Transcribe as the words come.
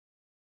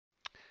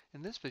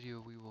In this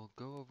video, we will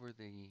go over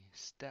the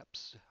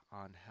steps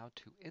on how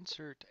to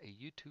insert a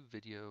YouTube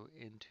video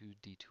into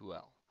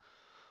D2L.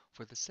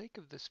 For the sake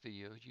of this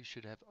video, you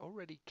should have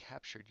already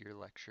captured your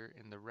lecture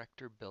in the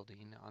Rector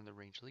building on the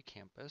Rangeley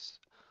campus,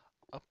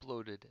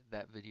 uploaded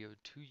that video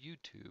to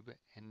YouTube,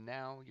 and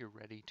now you're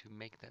ready to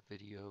make that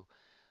video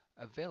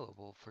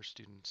available for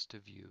students to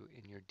view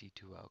in your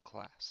D2L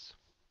class.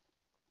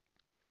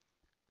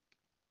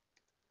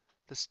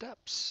 The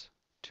steps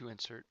to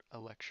insert a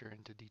lecture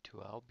into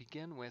D2L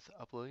begin with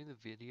uploading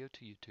the video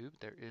to YouTube.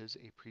 There is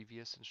a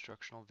previous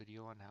instructional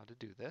video on how to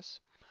do this.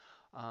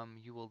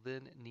 You will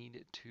then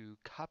need to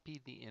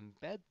copy the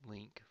embed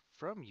link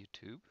from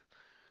YouTube,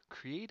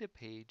 create a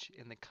page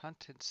in the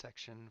content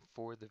section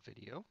for the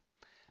video,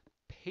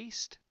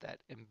 paste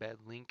that embed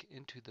link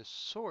into the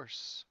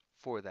source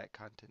for that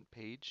content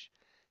page,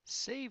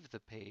 save the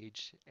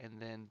page,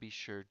 and then be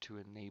sure to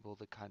enable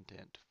the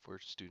content for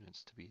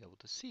students to be able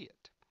to see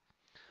it.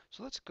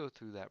 So let's go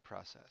through that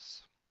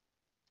process.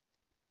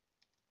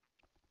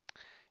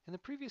 In the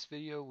previous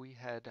video, we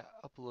had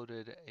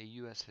uploaded a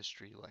U.S.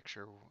 history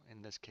lecture.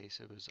 In this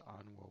case, it was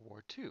on World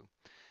War II.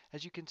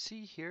 As you can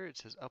see here, it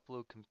says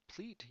upload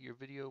complete. Your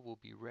video will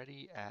be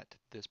ready at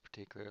this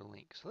particular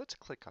link. So let's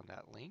click on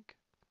that link.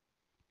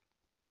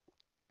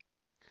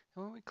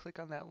 And when we click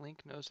on that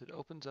link, notice it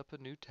opens up a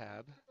new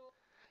tab.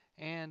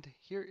 And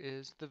here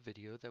is the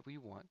video that we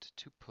want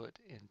to put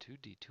into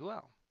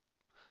D2L.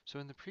 So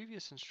in the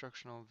previous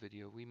instructional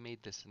video, we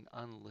made this an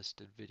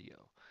unlisted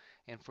video.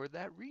 And for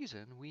that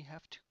reason, we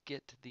have to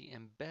get the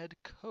embed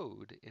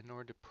code in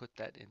order to put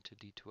that into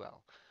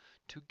D2L.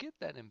 To get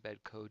that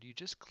embed code, you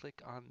just click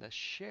on the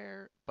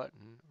share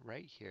button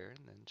right here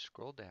and then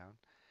scroll down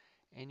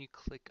and you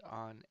click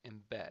on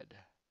embed.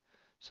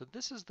 So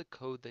this is the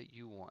code that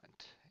you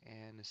want.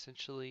 And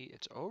essentially,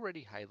 it's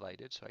already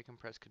highlighted, so I can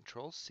press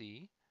Control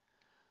C,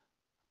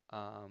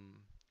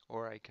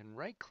 or I can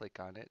right click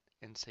on it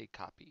and say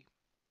copy.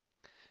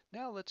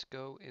 Now let's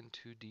go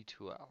into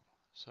D2L.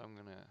 So I'm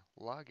going to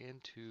log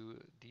into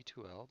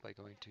D2L by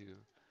going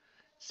to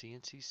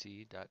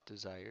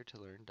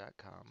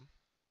cncc.desiretololearn.com.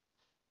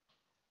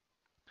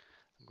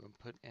 I'm going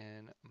to put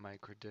in my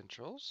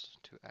credentials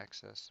to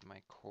access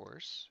my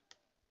course.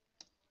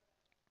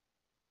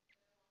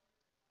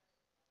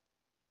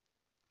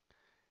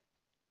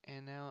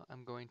 And now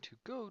I'm going to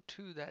go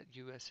to that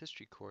U.S.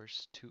 history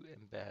course to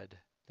embed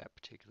that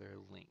particular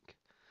link.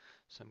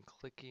 So I'm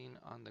clicking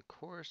on the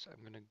course.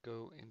 I'm going to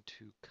go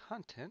into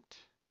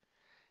content.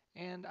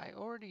 And I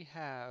already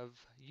have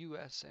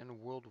U.S. and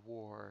World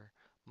War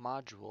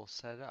module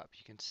set up.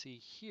 You can see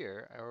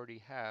here I already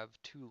have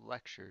 2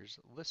 lectures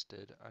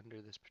listed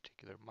under this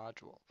particular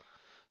module.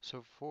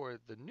 So for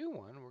the new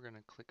one, we're going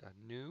to click on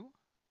New,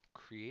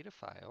 Create a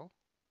File.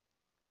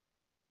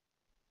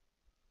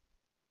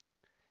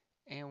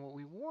 And what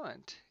we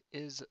want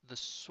is the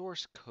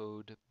source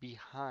code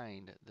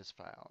behind this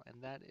file.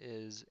 And that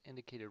is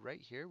indicated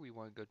right here. We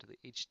want to go to the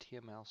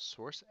HTML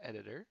source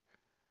editor.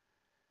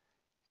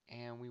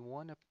 And we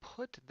want to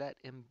put that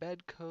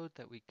embed code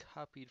that we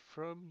copied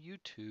from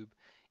YouTube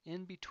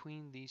in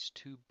between these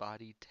 2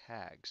 body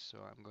tags. So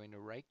I'm going to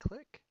right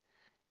click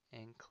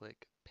and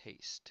click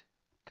paste.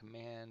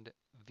 Command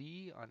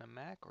V on a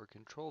Mac or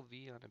Control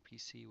V on a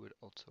PC would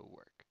also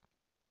work.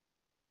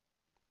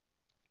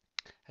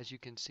 As you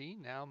can see,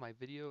 now my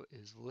video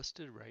is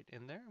listed right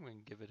in there. I'm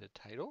going to give it a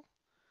title.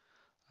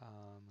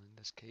 In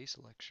this case,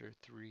 Lecture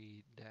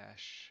 3-30.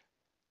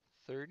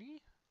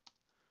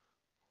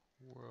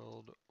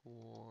 World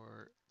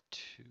War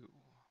II.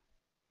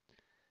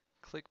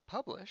 Click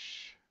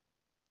Publish,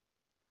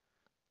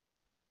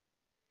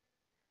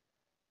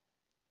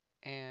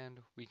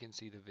 and we can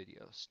see the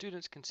video.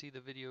 Students can see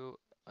the video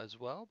as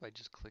well by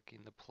just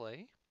clicking the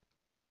play,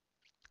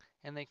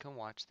 and they can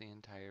watch the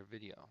entire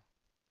video.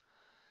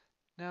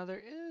 Now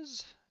there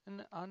is,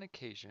 on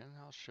occasion,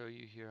 I'll show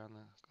you here on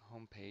the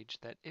home page,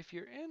 that if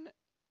you're in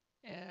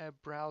a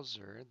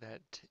browser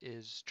that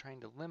is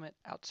trying to limit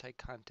outside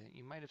content,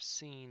 you might have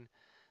seen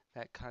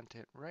that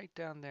content right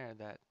down there,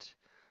 that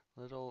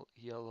little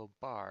yellow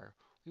bar.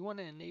 We want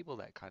to enable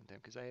that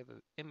content because I have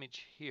an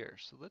image here.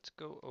 So let's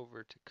go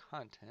over to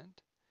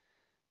content,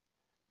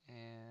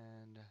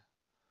 and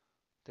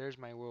there's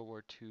my World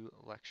War II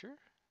lecture.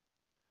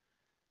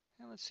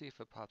 And let's see if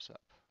it pops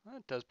up. Well,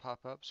 it does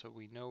pop up, so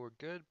we know we're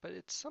good, but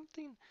it's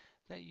something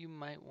that you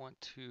might want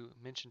to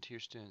mention to your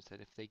students, that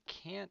if they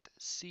can't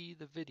see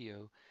the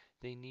video,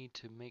 they need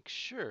to make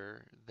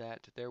sure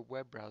that their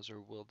web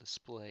browser will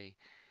display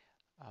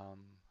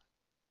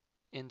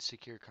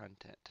insecure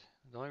content.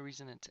 The only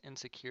reason it's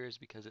insecure is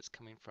because it's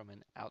coming from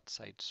an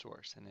outside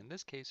source. And in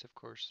this case, of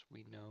course,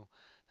 we know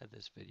that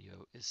this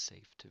video is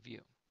safe to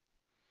view.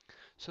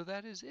 So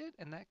that is it,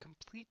 and that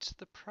completes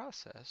the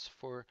process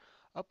for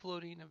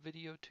uploading a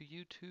video to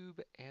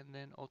YouTube and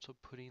then also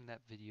putting that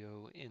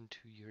video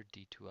into your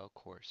D2L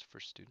course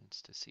for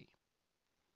students to see.